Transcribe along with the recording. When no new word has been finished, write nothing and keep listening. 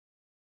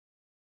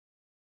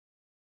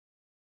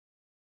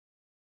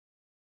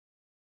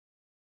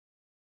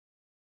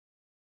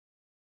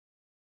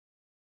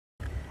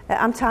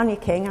I'm Tania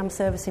King, I'm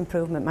Service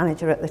Improvement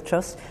Manager at the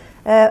Trust.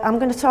 I'm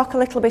going to talk a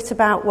little bit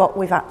about what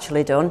we've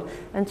actually done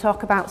and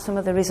talk about some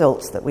of the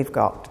results that we've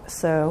got.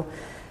 So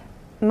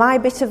my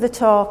bit of the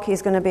talk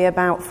is going to be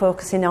about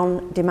focusing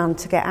on demand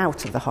to get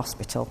out of the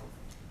hospital.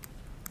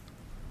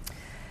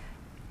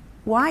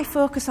 Why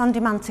focus on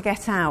demand to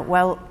get out?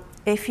 Well,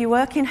 if you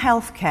work in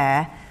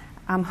healthcare,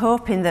 I'm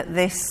hoping that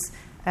this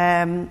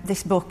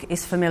book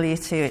is familiar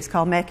to you. It's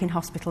called Making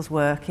Hospitals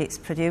Work. It's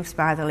produced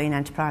by the Lean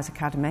Enterprise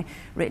Academy,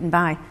 written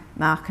by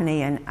Marc and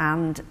Ian.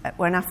 And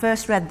when I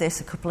first read this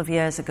a couple of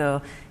years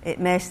ago, it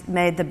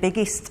made the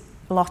biggest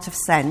lot of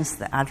sense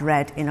that I'd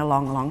read in a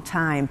long, long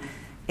time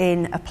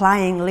in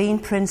applying lean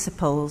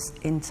principles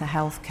into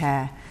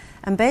healthcare.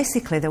 And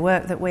basically the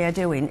work that we are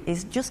doing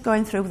is just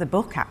going through the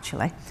book,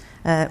 actually,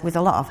 with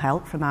a lot of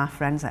help from our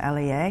friends at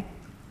LEA.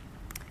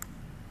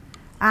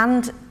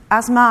 And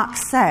as Marc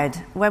said,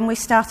 when we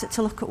started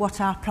to look at what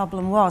our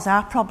problem was,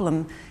 our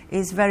problem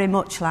is very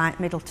much like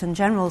Middleton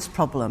General's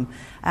problem.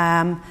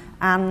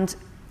 And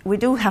we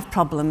do have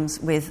problems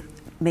with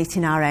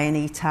meeting our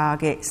A&E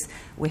targets.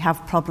 We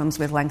have problems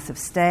with length of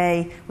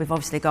stay. We've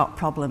obviously got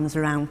problems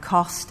around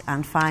cost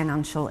and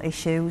financial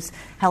issues,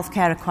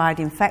 healthcare-acquired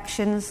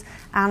infections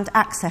and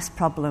access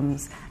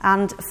problems.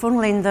 And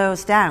funneling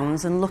those down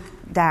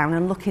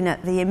and looking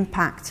at the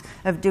impact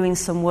of doing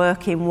some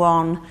work in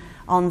one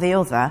on the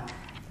other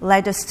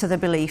led us to the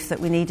belief that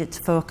we needed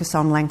to focus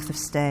on length of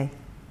stay.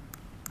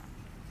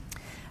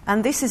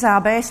 And this is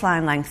our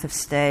baseline length of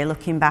stay,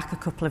 looking back a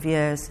couple of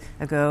years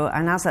ago.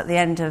 And as at the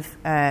end of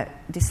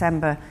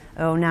December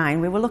 2009,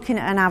 we were looking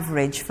at an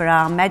average for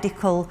our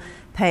medical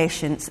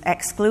patients,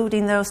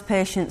 excluding those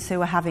patients who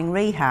were having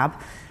rehab,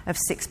 of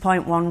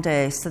 6.1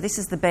 days. So this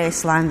is the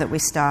baseline that we're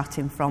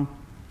starting from.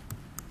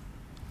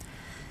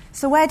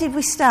 So where did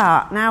we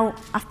start? Now,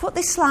 I've put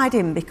this slide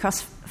in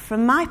because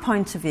from my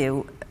point of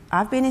view,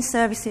 I've been in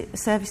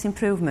service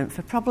improvement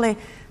for probably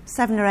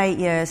 7 or 8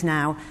 years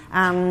now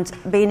and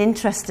been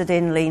interested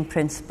in lean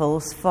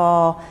principles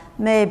for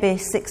maybe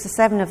 6 or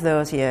 7 of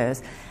those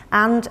years.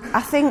 And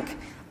I think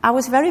I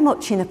was very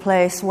much in a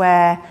place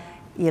where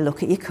you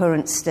look at your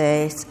current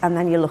state and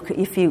then you look at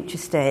your future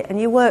state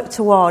and you work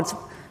towards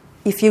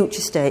your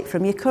future state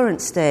from your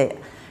current state.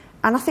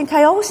 And I think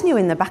I always knew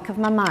in the back of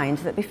my mind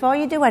that before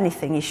you do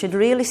anything, you should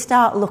really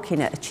start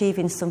looking at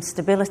achieving some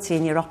stability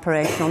in your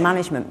operational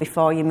management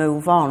before you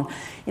move on.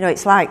 You know,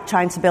 it's like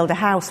trying to build a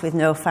house with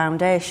no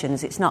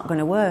foundations. It's not going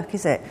to work,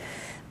 is it?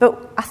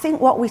 But I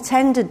think what we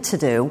tended to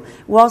do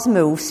was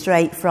move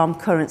straight from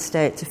current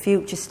state to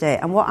future state.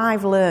 And what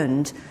I've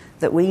learned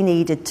that we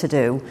needed to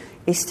do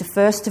is to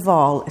first of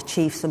all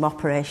achieve some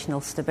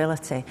operational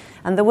stability.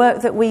 And the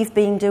work that we've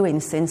been doing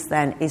since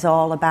then is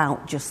all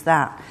about just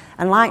that.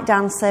 And like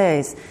Dan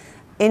says,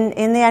 in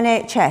the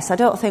NHS, I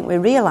don't think we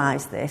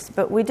realise this,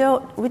 but we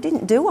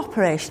didn't do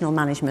operational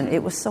management.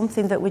 It was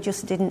something that we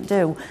just didn't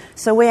do.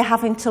 So we're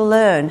having to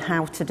learn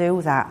how to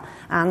do that.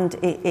 And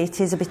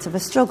it is a bit of a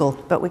struggle,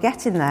 but we're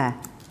getting there.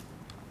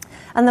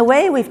 And the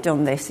way we've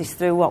done this is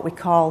through what we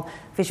call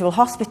Visual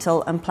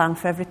Hospital and Plan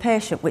for Every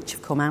Patient, which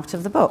have come out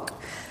of the book.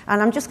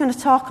 And I'm just going to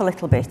talk a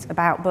little bit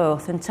about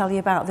both and tell you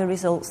about the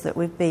results that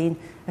we've been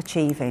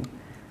achieving.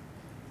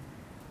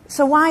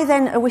 So why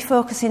then are we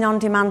focusing on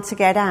demand to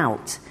get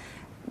out?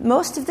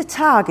 Most of the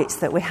targets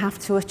that we have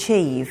to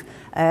achieve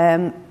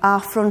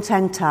are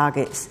front-end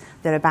targets.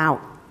 They're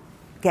about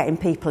getting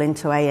people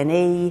into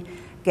A&E,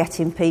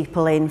 getting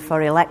people in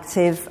for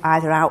elective,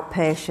 either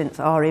outpatients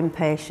or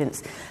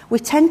inpatients. We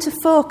tend to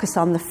focus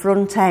on the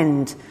front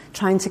end,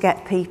 trying to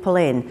get people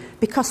in,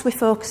 because we're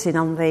focusing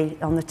on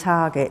the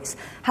targets.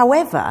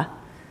 However,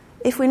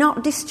 if we're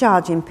not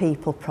discharging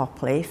people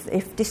properly,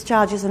 if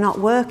discharges are not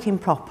working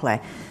properly,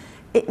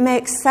 it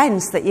makes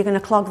sense that you're going to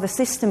clog the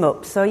system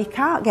up, so you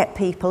can't get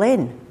people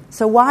in.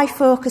 So why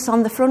focus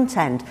on the front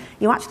end?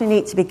 You actually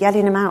need to be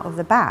getting them out of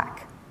the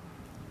back.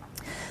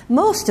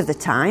 Most of the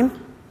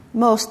time,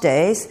 most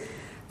days,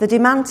 the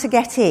demand to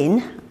get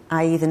in,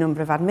 i.e. the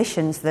number of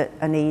admissions that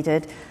are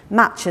needed,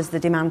 matches the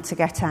demand to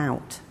get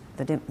out,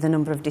 the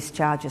number of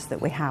discharges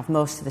that we have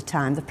most of the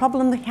time. The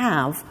problem we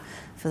have,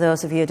 for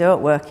those of you who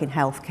don't work in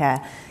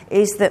healthcare,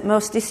 is that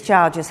most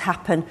discharges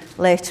happen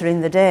later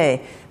in the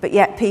day, but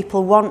yet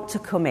people want to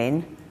come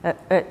in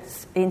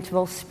at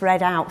intervals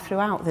spread out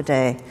throughout the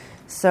day.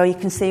 So you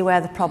can see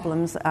where the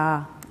problems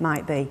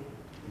might be.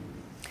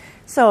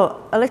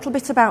 So, a little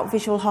bit about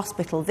Visual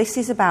Hospital. This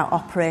is about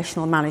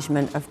operational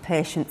management of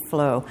patient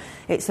flow.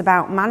 It's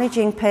about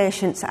managing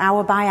patients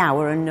hour by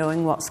hour and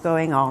knowing what's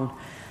going on,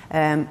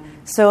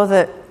 so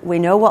that we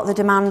know what the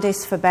demand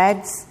is for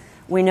beds,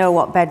 we know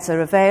what beds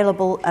are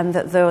available, and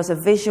that those are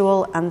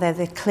visual and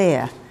they're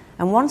clear.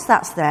 And once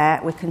that's there,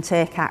 we can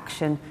take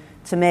action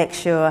to make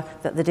sure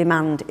that the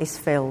demand is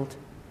filled.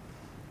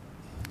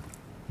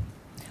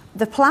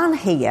 The plan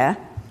here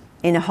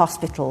in a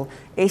hospital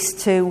is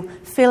to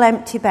fill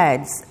empty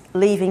beds,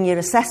 leaving your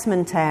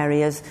assessment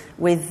areas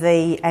with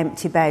the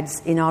empty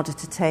beds in order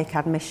to take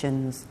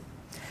admissions.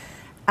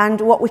 And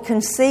what we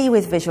can see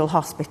with Visual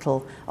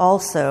Hospital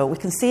also, we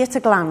can see at a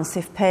glance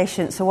if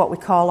patients are what we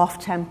call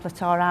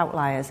off-template or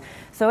outliers.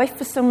 So if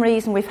for some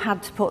reason we've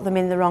had to put them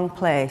in the wrong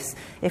place,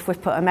 if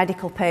we've put a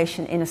medical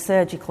patient in a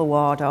surgical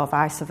ward or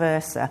vice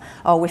versa,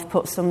 or we've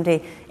put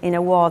somebody in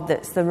a ward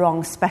that's the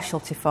wrong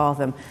specialty for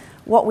them,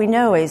 what we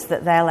know is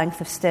that their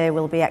length of stay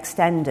will be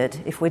extended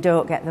if we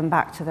don't get them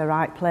back to the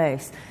right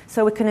place.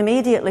 So we can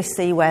immediately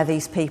see where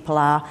these people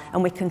are,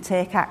 and we can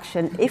take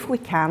action, if we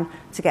can,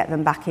 to get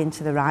them back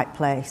into the right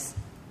place.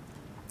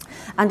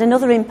 And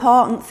another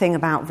important thing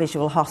about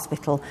Visual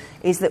Hospital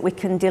is that we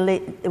can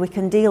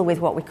deal with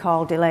what we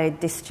call delayed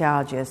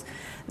discharges.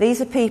 These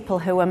are people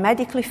who are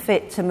medically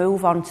fit to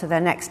move on to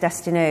their next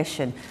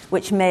destination,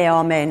 which may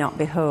or may not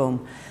be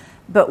home.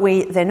 But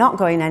they're not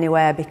going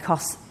anywhere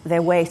because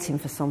they're waiting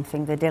for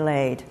something, they're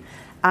delayed.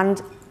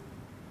 And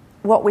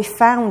what we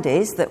found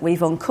is that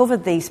we've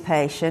uncovered these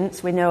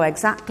patients, we know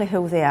exactly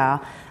who they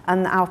are,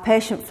 and our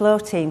patient flow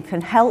team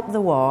can help the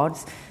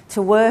wards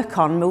to work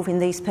on moving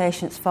these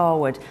patients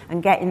forward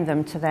and getting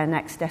them to their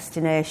next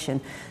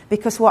destination.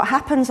 Because what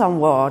happens on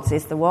wards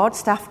is the ward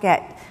staff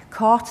get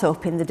caught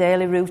up in the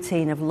daily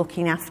routine of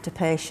looking after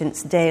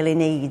patients' daily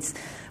needs,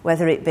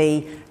 whether it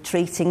be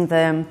treating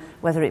them,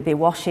 whether it be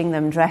washing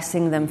them,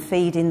 dressing them,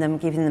 feeding them,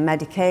 giving them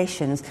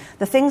medications.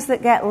 The things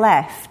that get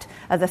left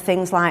are the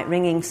things like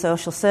ringing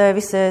social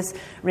services,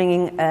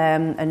 ringing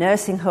a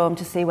nursing home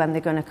to see when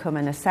they're going to come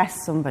and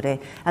assess somebody.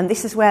 And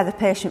this is where the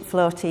patient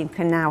flow team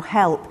can now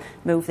help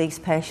move these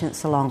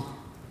patients along.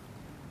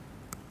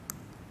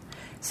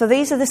 So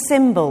these are the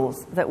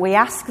symbols that we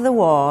ask the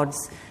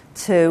wards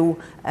to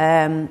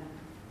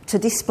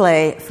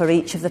display for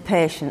each of the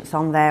patients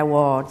on their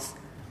wards.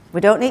 We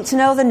don't need to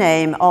know the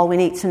name, all we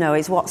need to know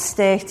is what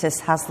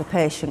status has the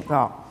patient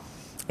got.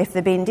 If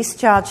they're being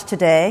discharged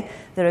today,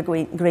 they're a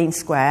green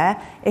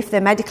square. If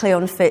they're medically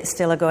unfit,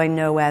 still are going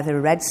nowhere, they're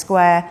a red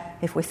square.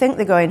 If we think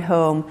they're going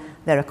home,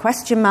 they're a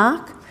question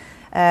mark.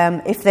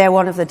 If they're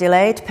one of the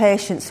delayed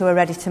patients who are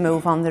ready to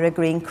move on, they're a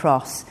green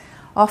cross.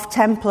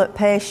 Off-template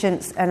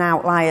patients and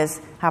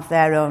outliers have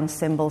their own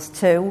symbols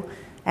too.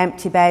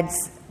 Empty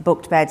beds,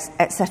 booked beds,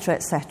 etc.,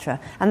 etc.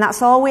 And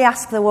that's all we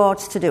ask the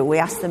wards to do. We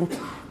ask them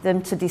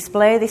to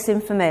display this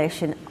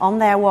information on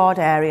their ward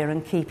area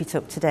and keep it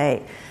up to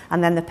date.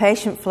 And then the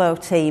patient flow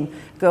team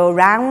go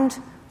round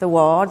the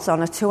wards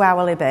on a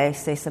 2-hourly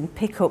basis and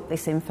pick up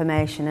this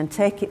information and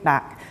take it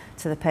back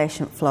to the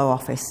patient flow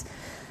office.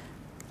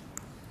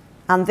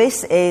 And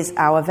this is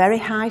our very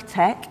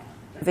high-tech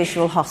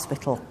Visual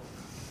Hospital.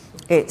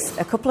 It's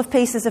a couple of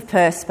pieces of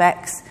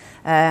perspex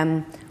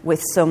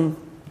with some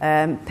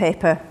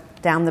paper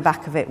down the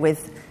back of it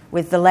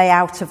with the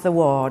layout of the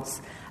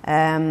wards.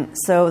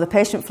 So the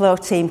patient flow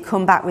team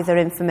come back with their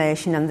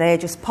information and they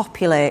just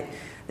populate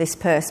this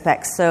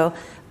perspex. So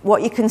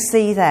what you can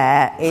see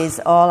there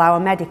is all our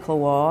medical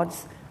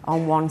wards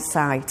on one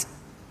site.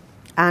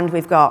 And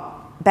we've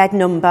got bed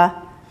number,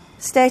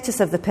 status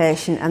of the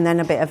patient, and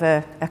then a bit of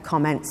a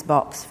comments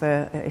box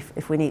for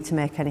if we need to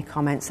make any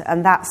comments.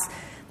 And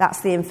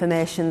that's the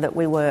information that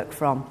we work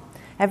from.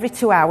 Every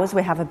 2 hours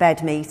we have a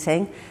bed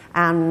meeting,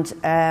 and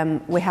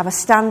we have a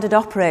standard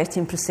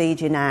operating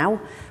procedure now,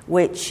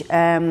 which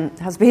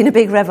has been a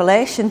big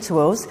revelation to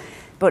us.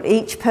 But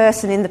each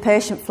person in the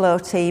patient flow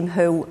team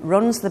who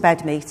runs the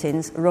bed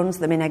meetings runs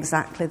them in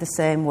exactly the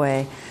same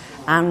way.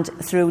 And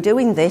through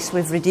doing this,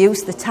 we've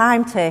reduced the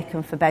time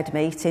taken for bed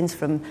meetings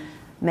from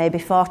maybe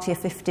 40 or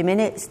 50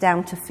 minutes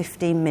down to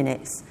 15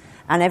 minutes.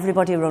 And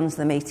everybody runs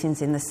the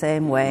meetings in the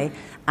same way,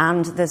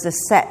 and there's a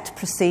set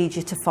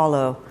procedure to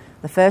follow.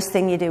 The first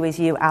thing you do is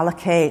you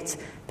allocate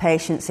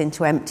patients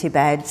into empty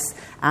beds,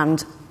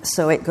 and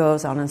so it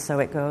goes on and so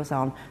it goes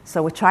on.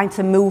 So we're trying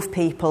to move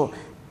people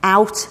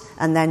out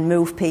and then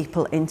move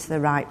people into the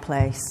right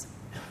place.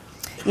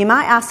 You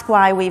might ask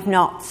why we've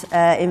not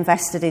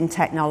invested in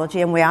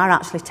technology, and we are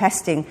actually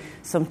testing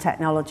some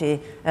technology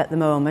at the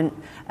moment.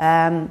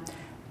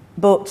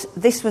 But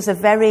this was a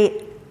very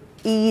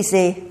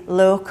easy,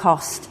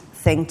 low-cost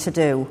thing to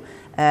do.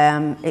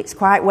 It's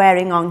quite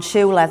wearing on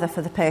shoe leather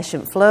for the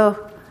patient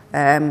flow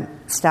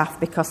staff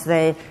because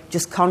they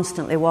just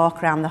constantly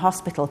walk around the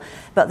hospital.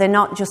 But they're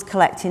not just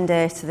collecting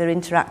data, they're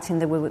interacting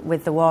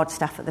with the ward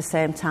staff at the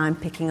same time,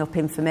 picking up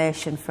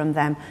information from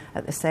them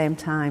at the same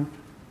time.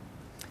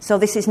 So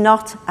this is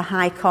not a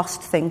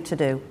high-cost thing to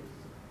do.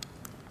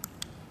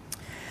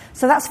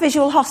 So that's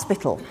Visual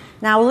Hospital.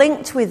 Now,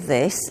 linked with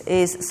this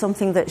is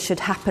something that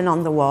should happen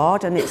on the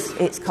ward, and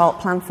it's called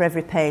Plan for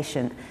Every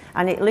Patient.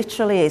 And it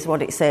literally is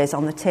what it says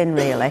on the tin,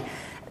 really,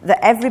 that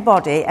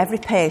everybody, every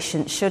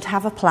patient should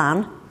have a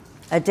plan,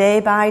 a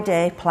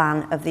day-by-day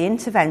plan of the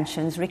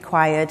interventions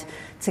required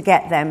to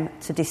get them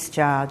to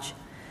discharge,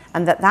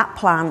 and that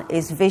plan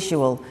is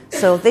visual.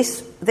 So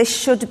this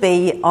should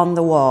be on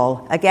the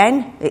wall.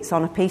 Again, it's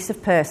on a piece of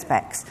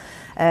perspex.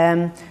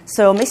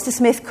 So Mr.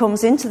 Smith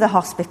comes into the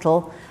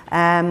hospital,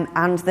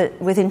 and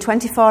within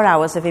 24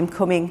 hours of him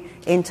coming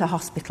into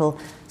hospital,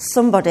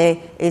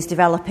 somebody is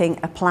developing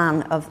a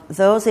plan of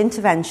those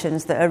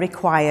interventions that are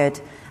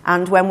required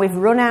And when we've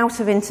run out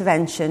of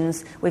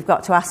interventions, we've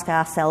got to ask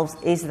ourselves,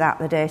 is that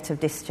the date of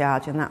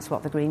discharge? And that's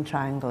what the green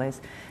triangle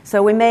is.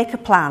 So we make a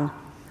plan,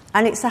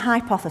 and it's a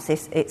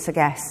hypothesis, it's a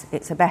guess,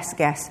 it's a best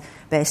guess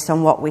based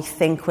on what we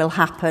think will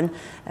happen,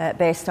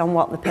 based on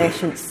what the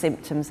patient's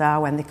symptoms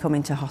are when they come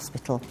into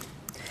hospital.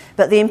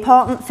 But the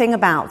important thing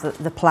about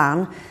the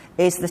plan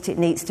is that it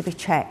needs to be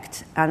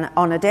checked. And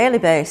on a daily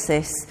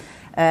basis,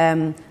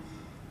 on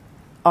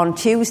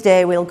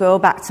Tuesday we'll go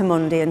back to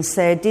Monday and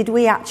say, did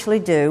we actually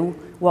do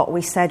what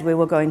we said we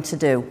were going to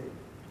do?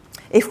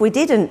 If we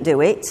didn't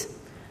do it,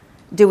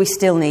 do we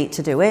still need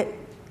to do it?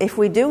 If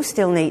we do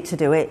still need to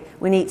do it,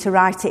 we need to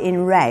write it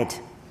in red,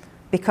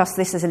 because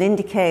this is an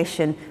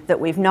indication that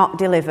we've not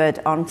delivered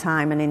on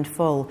time and in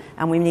full,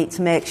 and we need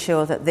to make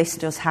sure that this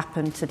does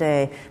happen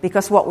today.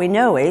 Because what we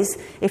know is,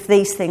 if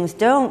these things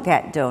don't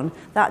get done,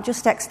 that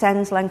just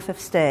extends length of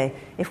stay.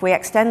 If we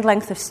extend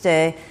length of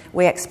stay,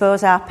 we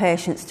expose our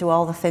patients to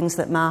all the things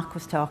that Marc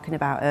was talking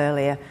about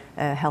earlier,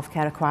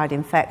 healthcare-acquired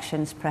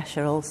infections,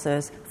 pressure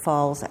ulcers,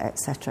 falls,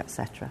 etc.,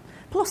 etc.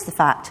 Plus the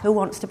fact, who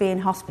wants to be in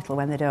hospital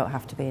when they don't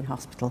have to be in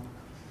hospital?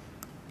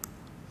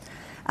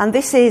 And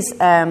this is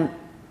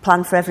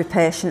Plan for Every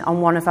Patient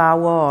on one of our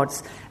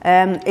wards.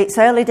 It's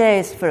early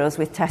days for us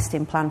with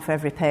testing Plan for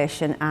Every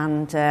Patient,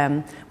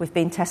 and we've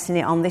been testing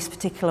it on this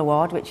particular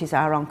ward, which is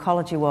our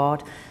oncology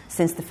ward,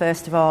 since the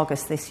 1st of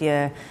August this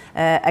year.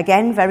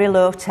 Again, very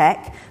low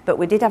tech, but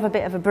we did have a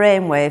bit of a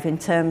brainwave in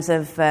terms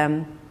of,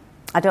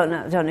 I don't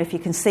know if you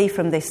can see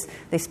from this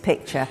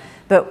picture,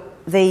 but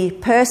the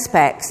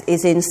perspex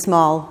is in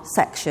small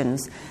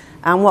sections.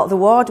 And what the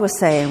ward was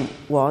saying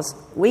was,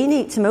 we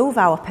need to move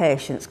our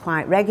patients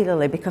quite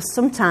regularly, because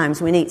sometimes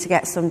we need to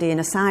get somebody in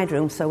a side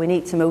room, so we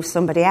need to move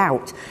somebody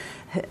out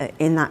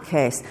in that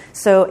case.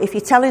 So if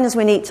you're telling us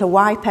we need to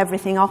wipe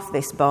everything off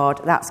this board,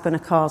 that's going to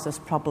cause us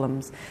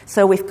problems.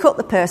 So we've cut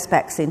the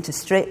perspex into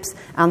strips,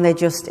 and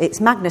it's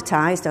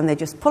magnetised, and they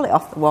just pull it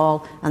off the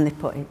wall and they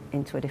put it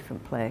into a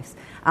different place.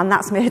 And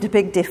that's made a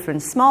big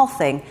difference. Small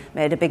thing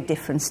made a big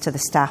difference to the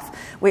staff.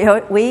 We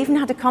even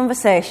had a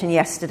conversation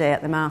yesterday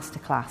at the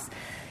masterclass.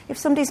 If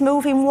somebody's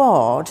moving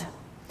ward,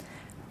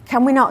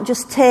 can we not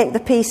just take the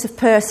piece of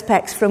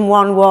perspex from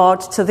one ward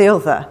to the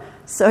other?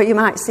 So you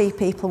might see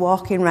people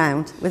walking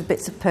around with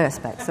bits of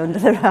perspex under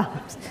their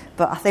arms.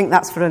 But I think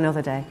that's for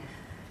another day.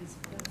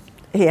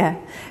 Yeah.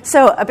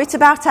 So a bit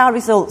about our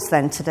results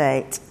then to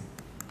date.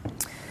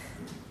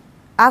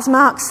 As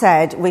Marc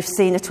said, we've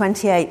seen a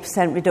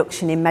 28%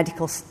 reduction in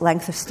medical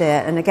length of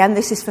stay. And again,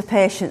 this is for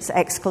patients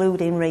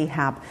excluding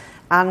rehab.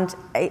 And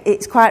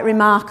it's quite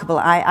remarkable.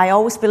 I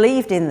always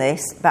believed in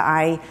this, but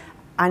I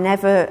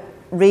never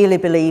really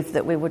believed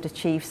that we would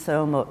achieve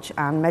so much,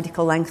 and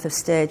medical length of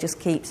stay just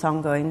keeps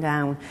on going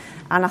down.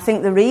 And I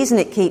think the reason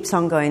it keeps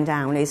on going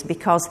down is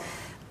because,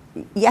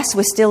 yes,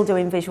 we're still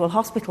doing visual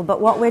hospital, but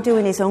what we're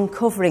doing is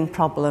uncovering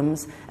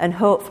problems and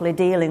hopefully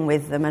dealing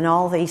with them, and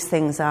all these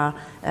things are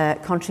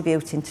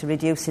contributing to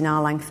reducing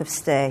our length of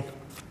stay.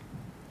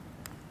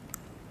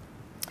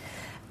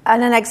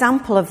 And an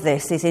example of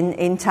this is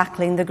in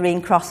tackling the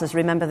green crosses.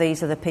 Remember,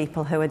 these are the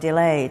people who are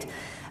delayed.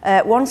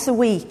 Once a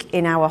week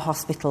in our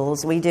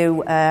hospitals, we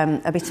do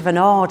a bit of an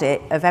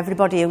audit of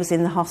everybody who's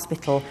in the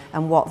hospital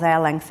and what their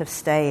length of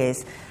stay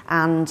is.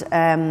 And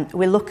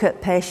we look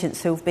at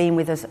patients who've been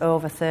with us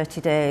over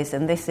 30 days,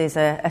 and this is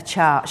a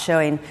chart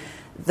showing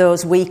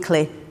those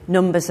weekly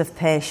numbers of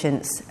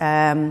patients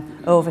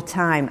over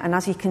time. And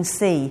as you can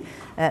see,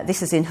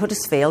 this is in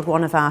Huddersfield,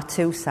 one of our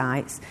 2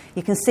 sites.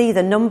 You can see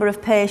the number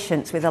of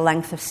patients with a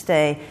length of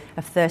stay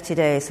of 30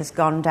 days has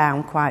gone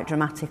down quite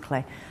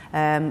dramatically.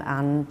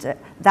 And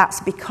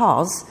that's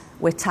because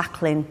we're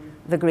tackling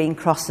the green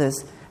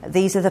crosses.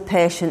 These are the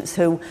patients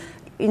who,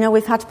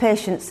 we've had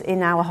patients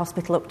in our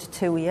hospital up to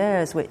 2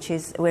 years,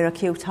 we're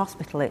acute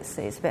hospital. It's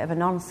a bit of a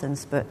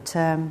nonsense, but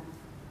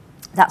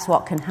that's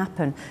what can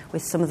happen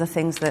with some of the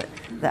things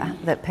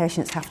that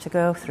patients have to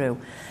go through.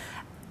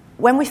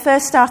 When we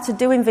first started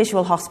doing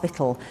visual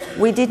hospital,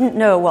 we didn't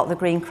know what the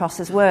green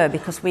crosses were,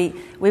 because we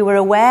were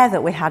aware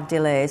that we had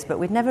delays, but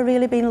we'd never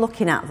really been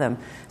looking at them.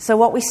 So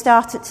what we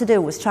started to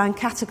do was try and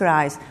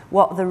categorise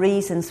what the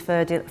reasons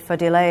for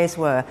delays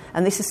were,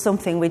 and this is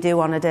something we do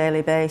on a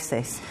daily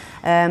basis.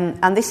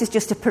 And this is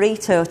just a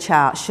Pareto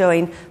chart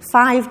showing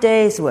 5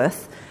 days'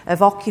 worth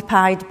of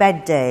occupied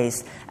bed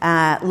days,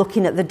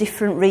 looking at the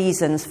different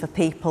reasons for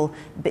people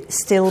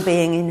still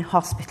being in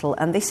hospital.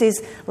 And this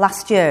is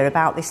last year,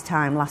 about this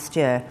time last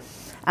year.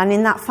 And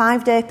in that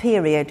 5-day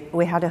period,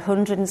 we had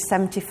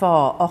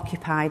 174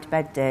 occupied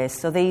bed days.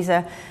 So these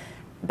are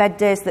bed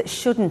days that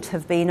shouldn't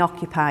have been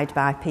occupied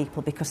by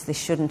people because they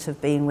shouldn't have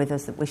been with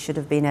us, that we should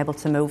have been able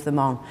to move them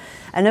on.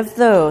 And of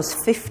those,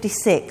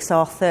 56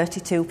 or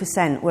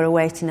 32% were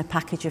awaiting a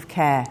package of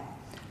care.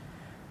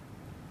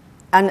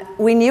 And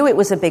we knew it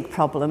was a big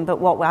problem,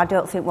 but I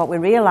don't think what we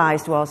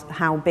realised was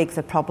how big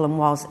the problem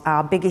was,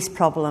 our biggest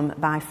problem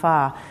by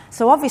far.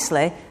 So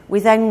obviously, we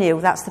then knew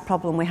that's the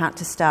problem we had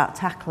to start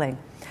tackling.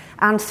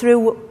 And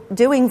through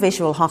doing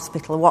visual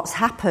hospital, what's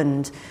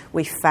happened,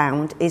 we've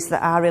found, is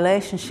that our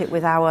relationship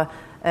with our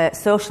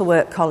social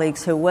work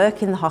colleagues who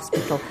work in the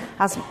hospital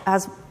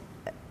has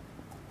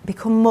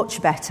become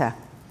much better.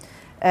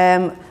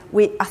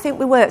 I think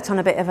we worked on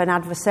a bit of an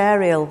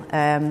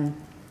adversarial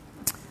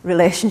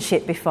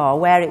relationship before,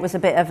 where it was a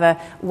bit of a,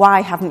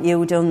 why haven't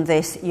you done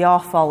this, your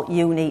fault,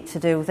 you need to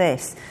do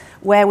this.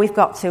 Where we've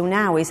got to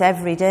now is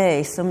every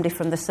day somebody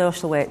from the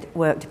social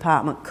work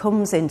department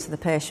comes into the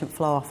patient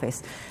flow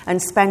office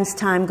and spends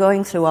time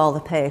going through all the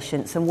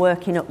patients and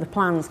working up the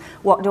plans.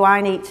 What do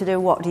I need to do?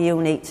 What do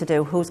you need to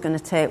do? Who's going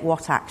to take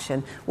what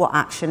action? What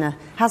action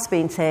has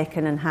been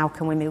taken, and how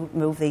can we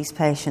move these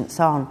patients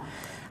on?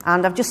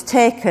 And I've just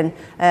taken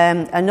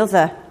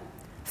another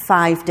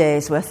 5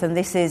 days worth, and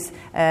this is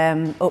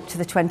up to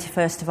the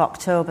 21st of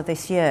October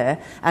this year,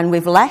 and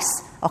with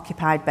less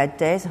occupied bed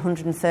days,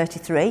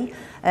 133,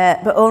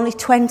 but only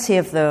 20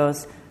 of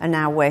those are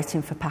now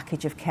waiting for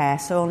package of care,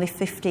 so only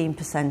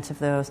 15% of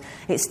those.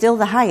 It's still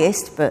the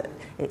highest, but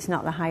it's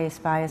not the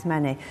highest by as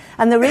many.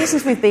 And the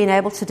reasons we've been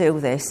able to do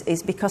this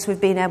is because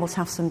we've been able to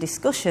have some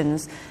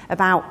discussions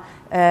about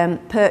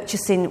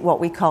purchasing what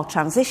we call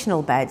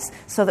transitional beds,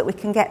 so that we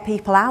can get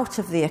people out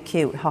of the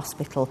acute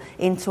hospital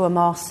into a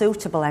more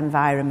suitable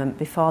environment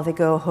before they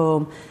go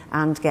home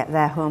and get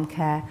their home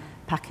care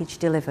package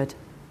delivered.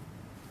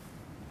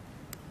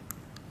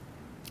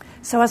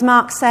 So as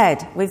Marc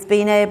said, we've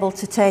been able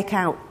to take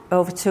out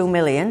over 2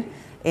 million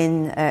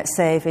in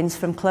savings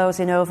from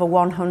closing over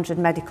 100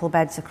 medical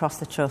beds across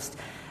the trust.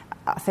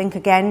 I think,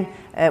 again,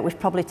 we've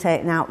probably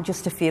taken out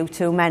just a few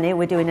too many.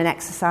 We're doing an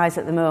exercise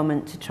at the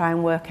moment to try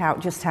and work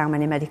out just how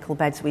many medical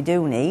beds we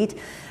do need.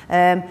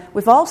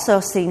 We've also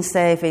seen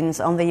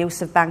savings on the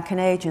use of bank and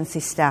agency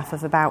staff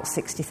of about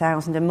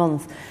 60,000 a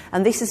month.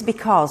 And this is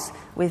because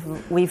we've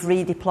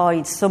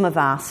redeployed some of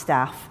our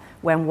staff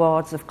when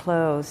wards have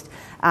closed.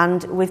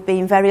 And we've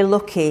been very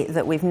lucky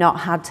that we've not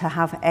had to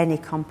have any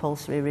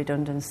compulsory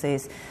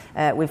redundancies.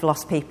 We've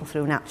lost people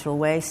through natural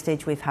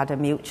wastage. We've had a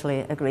mutually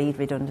agreed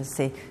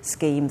redundancy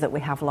scheme that we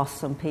have lost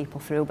some people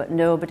through, but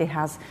nobody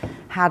has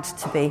had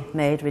to be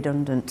made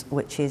redundant,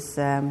 which is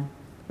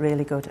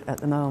really good at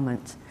the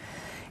moment.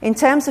 In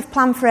terms of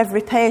Plan for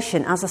Every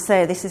Patient, as I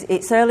say,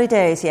 it's early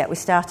days yet. We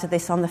started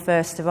this on the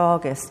 1st of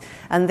August,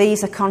 and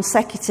these are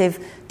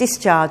consecutive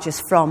discharges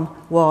from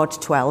Ward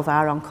 12,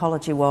 our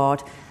oncology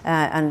ward,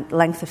 and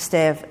length of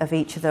stay of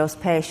each of those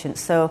patients.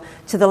 So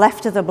to the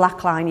left of the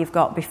black line you've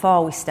got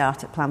before we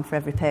start at Plan for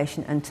Every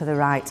Patient, and to the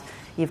right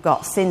you've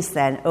got since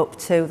then up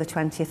to the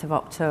 20th of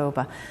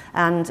October.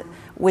 And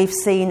we've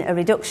seen a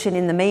reduction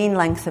in the mean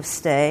length of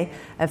stay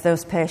of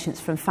those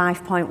patients from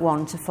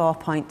 5.1 to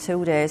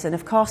 4.2 days. And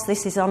of course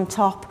this is on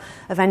top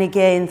of any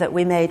gain that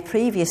we made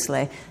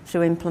previously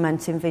through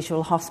implementing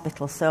Visual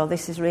Hospital. So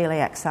this is really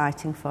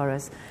exciting for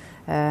us,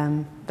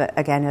 but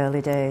again,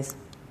 early days.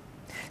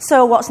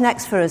 So what's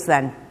next for us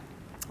then?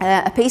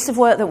 A piece of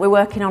work that we're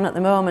working on at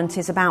the moment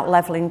is about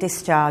levelling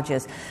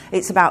discharges.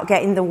 It's about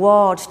getting the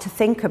ward to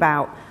think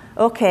about,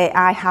 OK,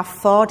 I have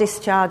 4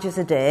 discharges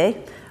a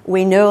day.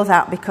 We know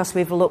that because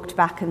we've looked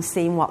back and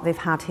seen what they've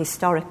had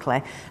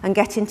historically, and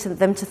getting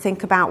them to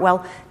think about,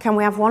 well, can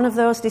we have one of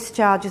those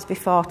discharges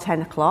before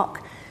 10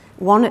 o'clock,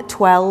 one at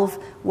 12,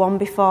 one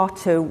before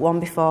 2, one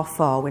before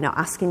 4. We're not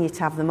asking you to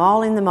have them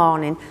all in the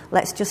morning.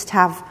 Let's just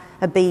have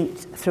a beat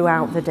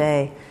throughout the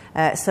day.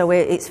 So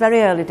it's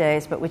very early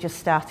days, but we're just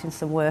starting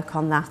some work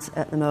on that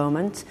at the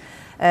moment.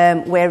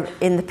 We're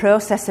in the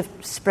process of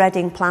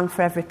spreading Plan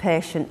for Every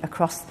Patient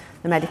across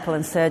the medical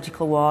and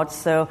surgical wards.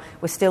 So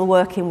we're still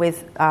working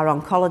with our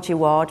oncology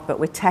ward, but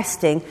we're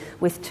testing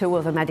with 2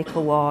 other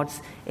medical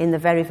wards in the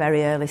very,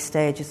 very early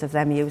stages of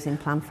them using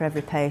Plan for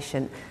Every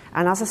Patient.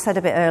 And as I said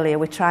a bit earlier,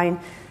 we're trying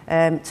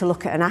to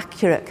look at an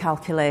accurate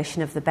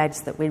calculation of the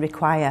beds that we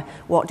require.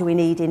 What do we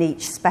need in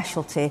each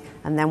specialty,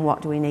 and then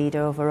what do we need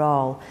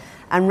overall?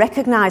 And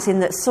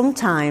recognising that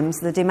sometimes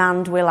the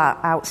demand will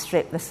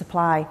outstrip the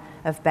supply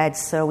of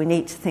beds, so we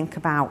need to think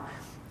about,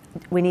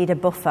 we need a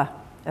buffer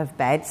of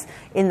beds.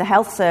 In the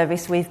health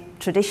service, we've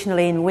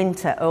traditionally in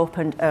winter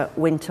opened a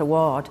winter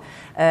ward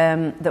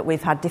that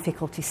we've had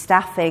difficulty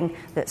staffing,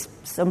 that's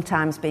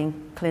sometimes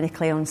been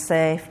clinically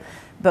unsafe.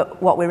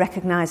 But what we're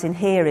recognising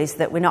here is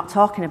that we're not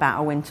talking about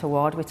a winter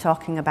ward, we're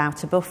talking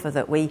about a buffer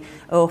that we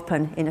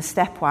open in a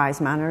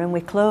stepwise manner and we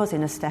close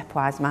in a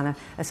stepwise manner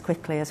as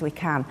quickly as we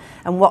can.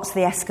 And what's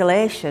the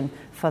escalation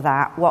for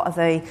that? What are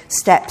the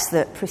steps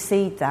that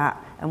precede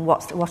that? And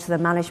what are the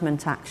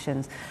management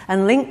actions?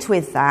 And linked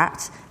with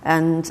that,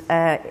 and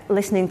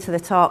listening to the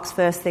talks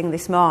first thing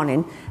this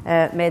morning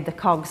made the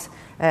cogs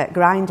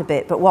grind a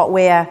bit. But what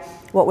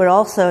we're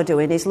also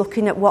doing is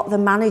looking at what the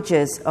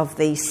managers of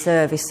these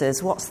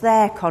services, what's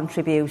their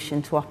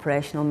contribution to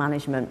operational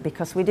management?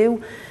 Because we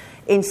do,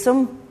 in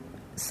some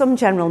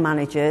general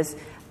managers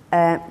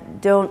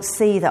don't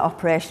see that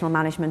operational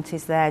management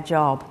is their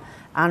job.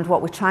 And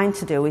what we're trying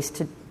to do is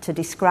to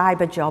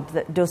describe a job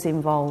that does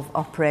involve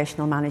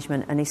operational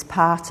management and is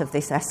part of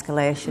this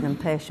escalation and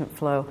patient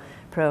flow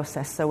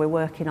process. So we're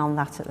working on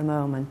that at the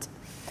moment.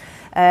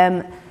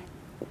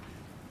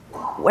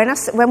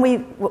 When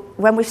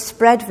we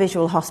spread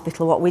Visual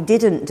Hospital, what we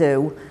didn't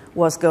do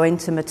was going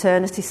to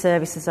maternity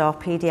services or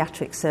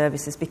paediatric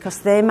services,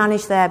 because they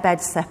manage their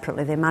beds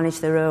separately. They manage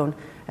their own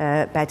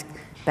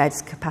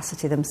beds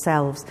capacity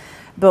themselves.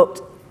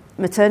 But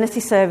maternity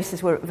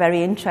services were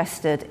very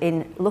interested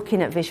in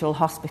looking at visual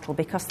hospital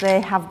because they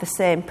have the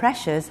same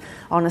pressures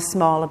on a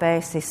smaller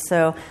basis.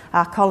 So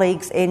our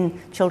colleagues in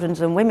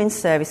children's and women's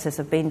services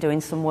have been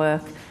doing some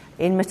work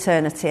in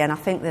maternity, and I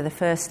think they're the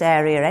first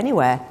area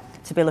anywhere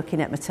to be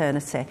looking at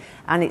maternity,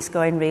 and it's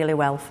going really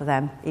well for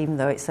them, even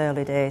though it's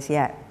early days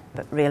yet,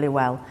 but really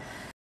well.